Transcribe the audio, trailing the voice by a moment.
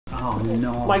Oh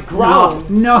no. My ground.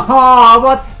 No.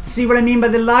 What? See what I mean by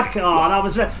the luck? Oh, that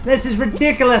was. This is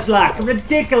ridiculous luck.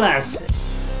 Ridiculous.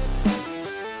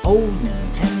 Old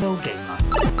Nintendo Gamer.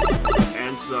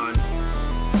 And son.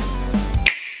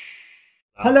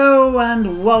 Hello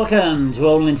and welcome to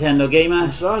Old Nintendo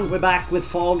Gamer. Son. We're back with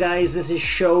Fall Guys. This is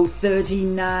show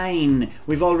 39.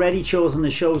 We've already chosen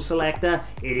the show selector.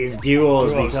 It is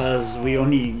duos because we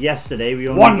only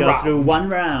got through one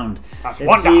round.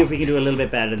 Let's see if we can do a little bit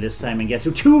better this time and get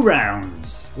through 2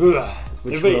 rounds.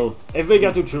 If we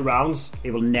get through 2 rounds,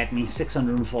 it will net me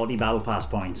 640 battle pass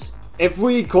points. If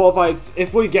we qualify,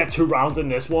 if we get 2 rounds in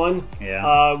this one,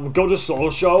 we'll go to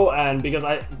solo show, and because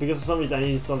for some reason I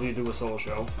need something to do with solo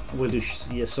show. We'll do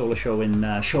a solo show in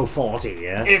show 40,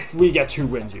 yes? If we get 2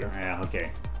 wins here. Yeah,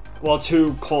 okay. Well,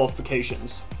 2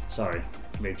 qualifications. Sorry,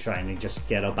 we're trying to just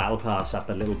get our battle pass up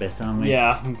a little bit, aren't we?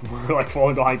 Yeah, we're like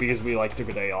falling behind because we like took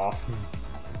a day off.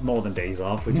 More than days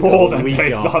off. More than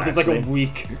days off. It's like a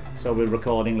week. So we're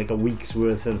recording like a week's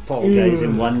worth of Fall Guys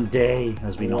in one day,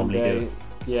 as we normally do.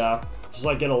 Yeah, just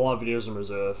like get a lot of videos in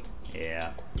reserve.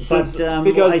 Yeah, because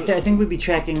I think we'll be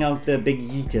checking out the Big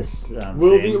Yeetus.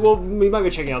 We might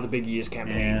be checking out the Big Yeetus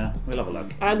campaign. Yeah, we'll have a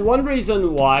look. And one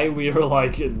reason why we are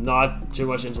like not too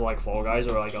much into like Fall Guys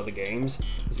or like other games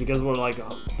is because we're like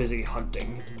busy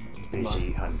hunting.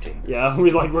 Hunting. Yeah,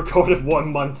 we like recorded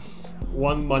 1 month's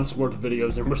worth of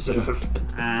videos in reserve,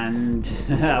 and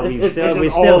we're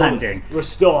still hunting. We're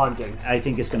still hunting. I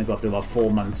think it's going to go up to about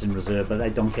 4 months in reserve, but I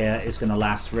don't care. It's going to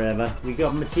last forever. We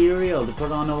got material to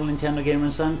put on Old Nintendo Gamer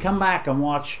and Son. Come back and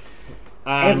watch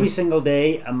every single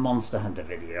day a Monster Hunter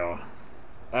video.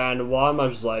 And while I'm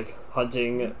just like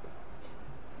hunting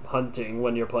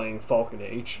when you're playing Falcon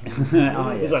Age.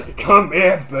 Oh, yes. He's like, "Come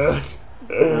here, bird."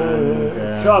 And,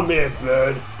 come here,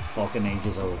 bird. Falcon Age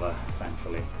is over,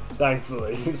 thankfully.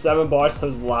 Thankfully. 7 bars, I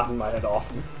was laughing my head off.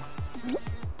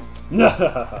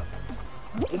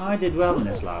 I did well in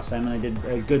this last time, and I did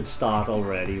a good start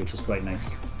already, which is quite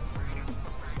nice.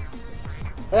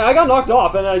 Hey, I got knocked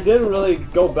off, and I didn't really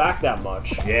go back that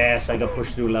much. Yes, I got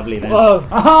pushed through lovely then. Oh,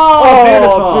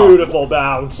 beautiful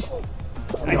bounce.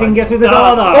 I didn't get through the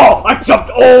door though. Oh, I jumped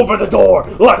over the door.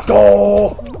 Let's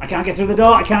go. I can't get through the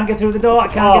door. I can't get through the door. I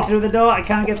can't get through the door. I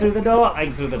can't get through the door. I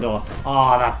get through the door.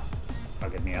 Oh, that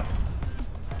fucking me up.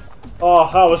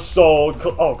 Oh, that was so.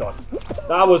 Oh god,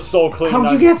 that was so clean.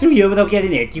 How'd you get through here without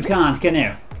getting hit? You can't, can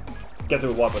you? Get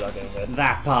through what without getting hit?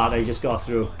 That part I just got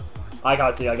through. I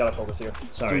gotta see. I gotta focus here.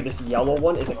 Sorry. Dude, this yellow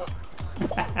one is.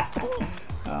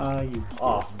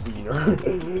 Wiener.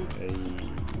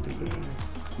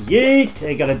 Yeet!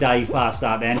 I gotta dive past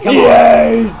that then. Come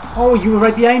on! Oh, you were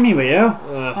right behind me, were you?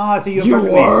 Oh, I thought you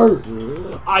were.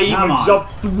 I even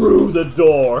jumped through the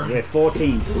door. You're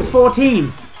 14th. We're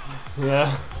 14th!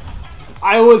 Yeah.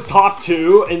 I was top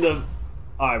 2 in the...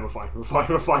 Alright, we're fine.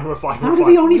 How did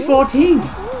we only 14th?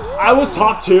 I was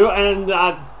top 2 and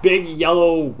that big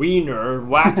yellow wiener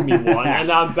whacked me one and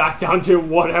now I'm back down to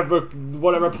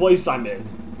whatever place I'm in.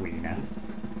 Wiener.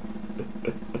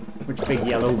 Which big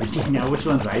yellow wiener? Which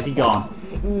one's that? Is he gone?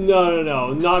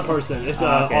 No, not a person. It's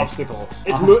an obstacle.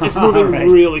 It's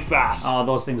moving really fast. Oh,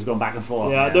 those things going back and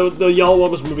forth. Yeah, the yellow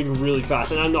one was moving really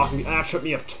fast and that tripped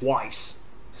me up twice.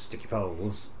 Sticky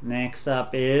poles. Next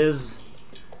up is...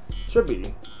 Should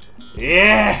be.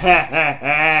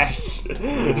 Yes! If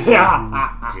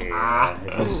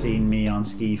you've seen me on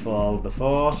Ski-Fall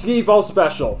before... Ski-Fall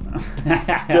special.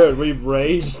 Dude, we've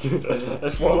raged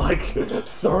for like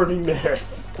 30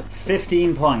 minutes.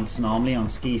 15 points normally on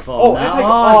Ski-Fall. Oh, now, it's like,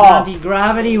 it's an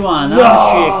anti-gravity one.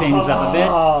 That'll shake things up a bit.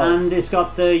 And it's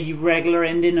got the regular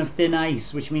ending of thin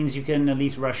ice, which means you can at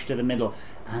least rush to the middle.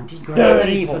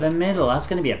 Anti-gravity for the middle. That's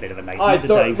going to be a bit of a nightmare to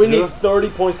dive through. We need 30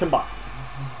 points combined.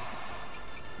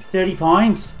 30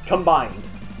 points? Combined.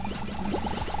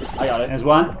 I got it. There's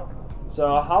one.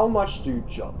 So how much do you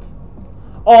jump?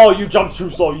 Oh, you jump too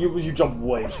slow. You jump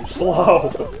way too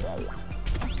slow.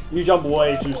 You jump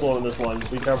way too slow in this one.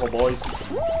 Be careful, boys.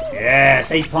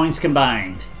 Yes, 8 points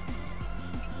combined.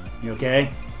 You okay?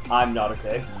 I'm not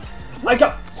okay. I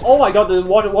got... Oh my god,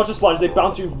 watch the sponge. They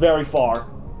bounce you very far.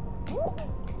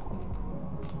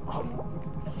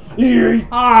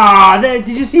 Did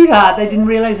you see that? They didn't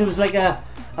realize it was like a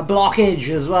blockage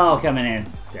as well coming in.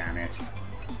 Damn it.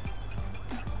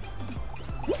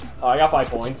 I got 5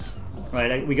 points.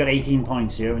 Right, we got 18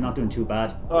 points here. We're not doing too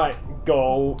bad. Alright,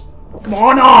 go. Come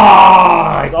on!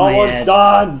 Oh, it's almost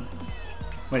done.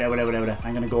 Wait.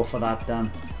 I'm gonna go for that.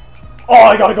 Oh,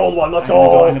 I got a gold one. Let's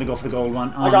go. I'm gonna go for the gold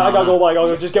one. Oh, I got a gold one.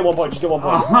 Just get 1 point. Just get 1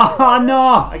 point. Oh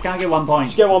no! I can't get 1 point.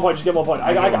 Just get 1 point. Just get 1 point.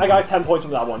 I got 10 points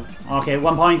from that one. Okay,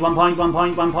 1 point, 1 point, 1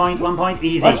 point, 1 point, 1 point.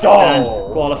 Easy. Let's go. And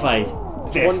qualified.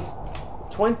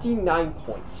 5th. 29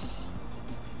 points.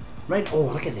 Right. Oh,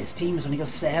 look at this. Team has only got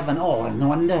 7. Oh, no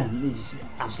wonder. It's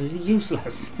absolutely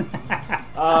useless. This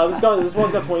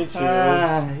one's got 22.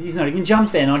 He's not even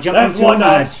jumping or jumping This too one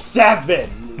much. has 7.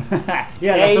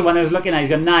 Yeah, that's the one I was looking at. He's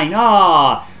got 9.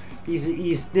 Oh,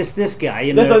 he's this guy.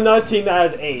 You know. There's another team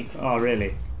that has 8. Oh,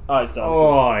 really? Oh, it's done.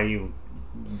 Oh, you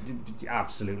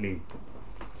absolutely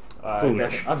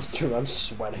foolish. I'm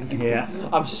sweating. Yeah.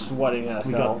 I'm sweating at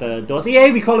We got the doors.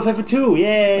 Yay, we qualify for 2.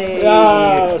 Yay!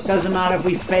 Yes. Doesn't matter if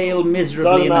we fail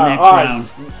miserably in the matter. next All right. round.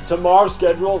 Tomorrow's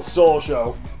schedule, solo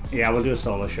show. Yeah, we'll do a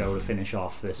solo show to finish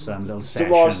off this little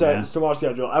session. Tomorrow's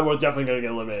schedule, and we're definitely gonna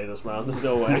get eliminated this round. There's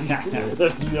no way.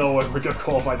 There's no way we're gonna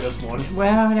qualify this one.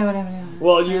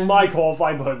 Well, you might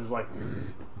qualify, but it's like.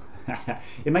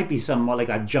 It might be somewhat like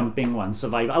a jumping one,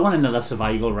 survival. I want another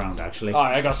survival round actually.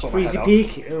 Alright, I got so Freezy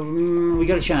Peak, we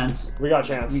got a chance. We got a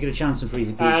chance. We get a chance in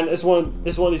Freezy Peak. And it's one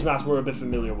of these maps we're a bit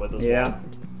familiar with as well.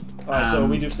 Alright, so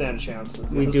we do stand a chance.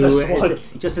 We do.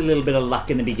 Just a little bit of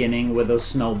luck in the beginning with those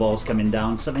snowballs coming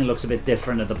down. Something looks a bit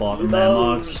different at the bottom there,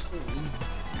 Marks.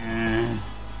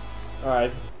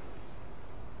 Alright.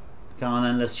 Come on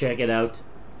then, let's check it out.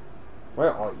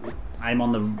 Where are you? I'm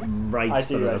on the right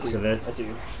for the looks of it. I see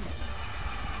you.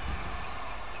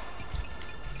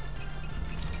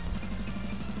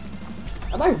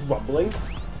 Am I rumbling?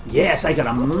 Yes, I got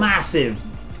a massive...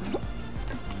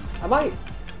 Am I...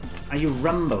 Are you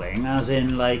rumbling? As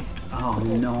in, like... Oh,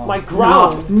 no. My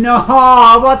ground! No!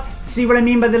 What? See what I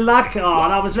mean by the luck? Oh,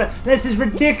 that was... This is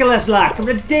ridiculous luck!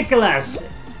 Ridiculous!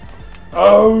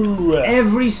 Oh!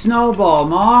 Every snowball,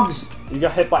 Moggs! You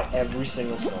got hit by every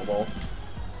single snowball.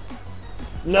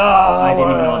 No! I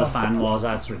didn't even know what the fan was.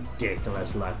 That's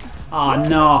ridiculous luck. Oh,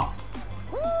 no!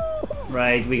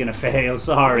 Right, we're gonna fail,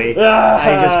 sorry.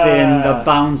 I just been the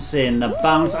bounce.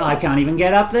 Oh, I can't even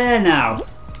get up there now.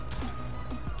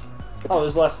 Oh,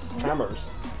 there's less hammers.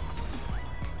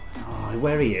 Oh,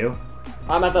 where are you?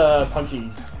 I'm at the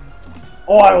punchies.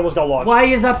 Oh, I almost got launched. Why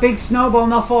is that big snowball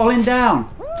not falling down?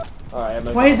 Alright,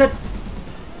 Why is that?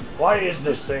 Why is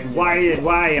this thing? Why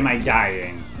am I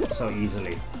dying so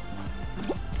easily?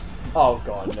 Oh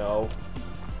god, no.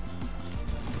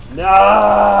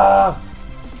 No!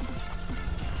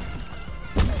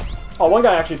 Oh, one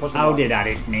guy actually pushed me. How did that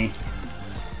hit me?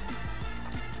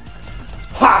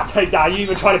 Ha! Take that! You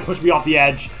even try to push me off the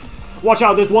edge. Watch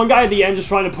out! There's one guy at the end just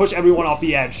trying to push everyone off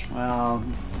the edge. Well,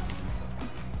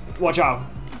 watch out!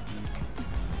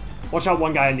 Watch out!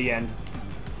 One guy in the end.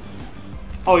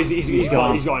 Oh, he's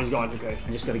gone. He's gone. Okay.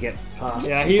 I just got to get past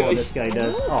Yeah, before this guy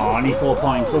does. Oh, only 4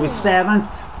 points. But with 7th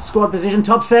squad position,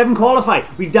 top 7 qualified.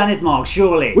 We've done it, Mark.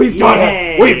 Surely. We've done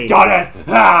it. We've done it.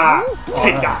 Ah!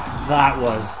 Take that. That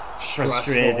was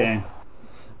frustrating.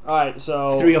 Alright,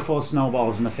 so 3 or 4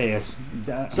 snowballs in the face.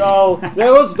 So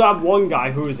there was that one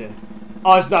guy who was in.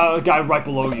 Oh, it's that guy right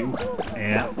below you.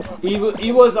 Yeah.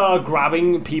 He was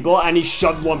grabbing people and he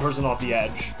shoved one person off the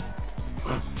edge.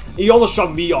 He almost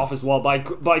shoved me off as well,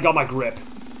 but I got my grip.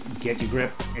 Get your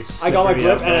grip. I got my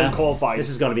grip and then qualified. This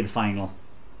has got to be the final.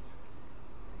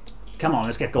 Come on,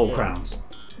 let's get gold crowns.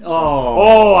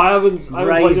 Oh, I haven't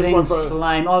played this one for...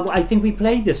 Slime. Oh, I think we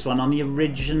played this one on the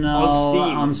original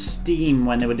on Steam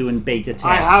when they were doing beta tests.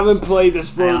 I haven't played this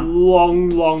for a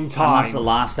long time. And that's the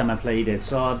last time I played it,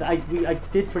 so I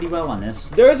did pretty well on this.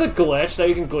 There is a glitch that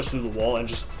you can glitch through the wall and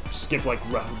just skip like.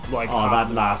 Oh,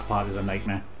 that last part is a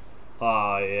nightmare.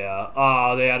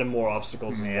 Yeah. They added more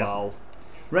obstacles as well.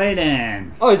 Right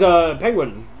in. Oh, he's a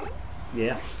penguin.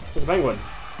 Yeah. There's a penguin.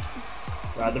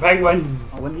 Grab the penguin.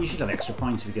 Oh, well, you should have extra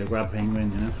points if you could grab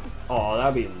penguin, you know. Oh,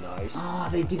 that'd be nice. Oh,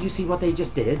 did you see what they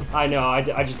just did? I know. I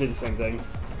just did the same thing.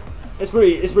 It's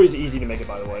pretty easy to make it,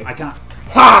 by the way. I can't.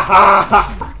 Ha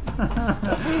ha!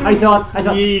 I thought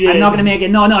I'm not gonna make it.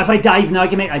 No, if I dive now I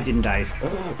can make. I didn't dive.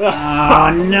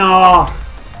 Oh no!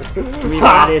 We've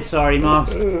had it. Sorry,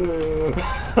 Marks.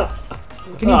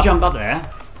 Can you jump up there?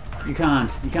 You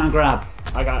can't. You can't grab.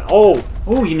 I got. Oh!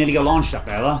 You nearly got launched up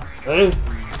there, though.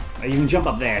 You can jump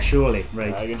up there, surely. Right.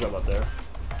 Yeah, I can jump up there.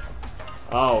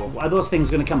 Oh. Are those things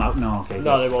going to come out? No, okay.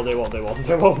 No, they won't.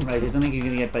 Right, I don't think you're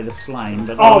going to get by the slime,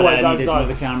 but wait, I need to move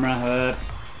the camera.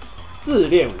 自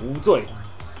恋无罪.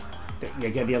 Yeah,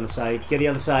 get the other side. Get the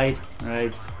other side.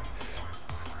 Right.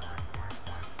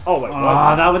 Oh, wait,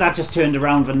 that just turned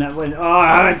around for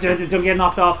don't get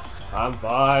knocked off. I'm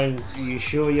fine. Are you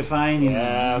sure you're fine?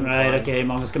 Yeah, I'm right, fine. Okay,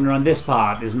 Mongo's coming around. This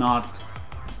part is not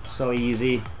so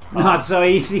easy. Not so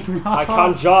easy. No. I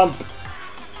can't jump.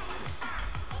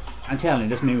 I'm telling you,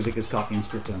 this music is copying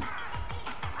Splatoon.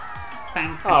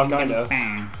 Oh, kinda.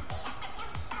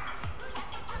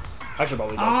 I should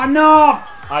probably jump. Oh no!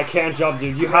 I can't jump,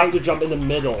 dude. You have to jump in the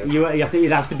middle. You have to.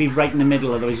 It has to be right in the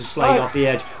middle, otherwise you slide off the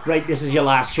edge. Right, this is your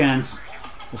last chance.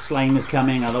 The slime is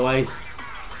coming, otherwise.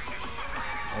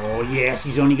 Oh yes,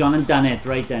 he's only gone and done it.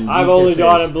 Right then. I've only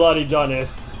gone and bloody done it,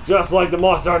 just like the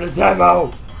monster in the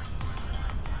demo.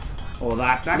 Oh,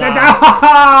 that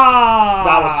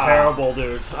was terrible,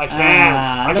 dude. I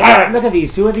can't. Look at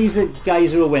these. Two of these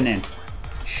guys who are winning.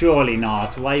 Surely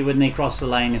not. Why wouldn't they cross the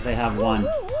line if they have one?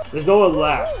 There's no one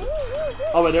left.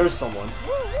 Oh, wait, there's someone.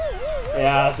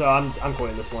 Yeah, so I'm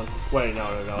quitting this one. Wait, no.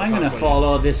 I'm gonna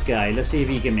follow this guy. Let's see if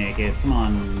he can make it. Come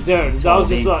on, dude. That was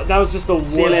just the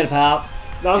worst. See you later, pal.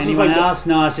 That was Anyone just like else?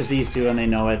 No, it's just these two, and they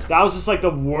know it. That was just like the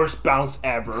worst bounce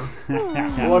ever.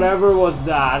 Whatever was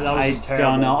that? That was just terrible.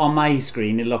 I don't know. On my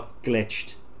screen, it looked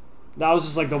glitched. That was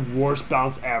just like the worst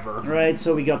bounce ever. Right,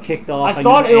 so we got kicked off. I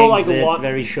thought it will like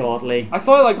very shortly. I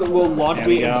thought like it will launch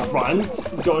me in front,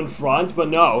 go in front, but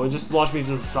no, it just launched me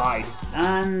to the side.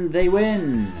 And they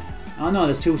win. Oh no,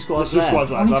 there's two squads left.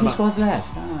 Only two squads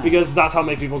left. Ah. Because that's how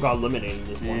many people got eliminated in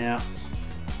this one. Yeah.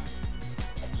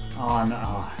 Oh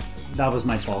no. That was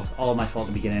my fault. All my fault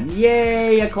at the beginning.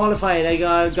 Yay! I qualified. I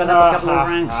got up a couple of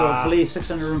ranks, hopefully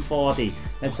 640.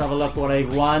 Let's have a look what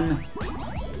I've won.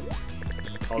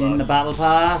 In the battle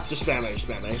pass. Just spam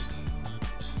A.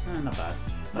 Not bad.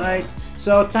 Right.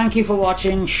 So thank you for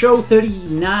watching show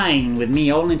 39 with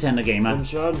me, Old Nintendo Gamer.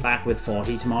 Back with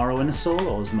 40 tomorrow in a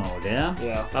solos mode. Yeah.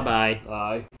 Yeah. Bye.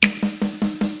 Bye.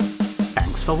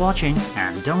 Thanks for watching,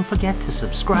 and don't forget to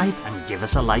subscribe and give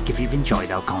us a like if you've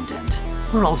enjoyed our content.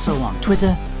 We're also on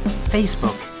Twitter,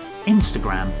 Facebook,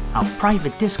 Instagram, our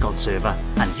private Discord server,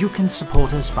 and you can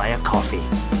support us via Ko-fi.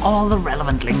 All the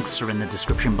relevant links are in the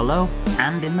description below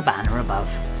and in the banner above.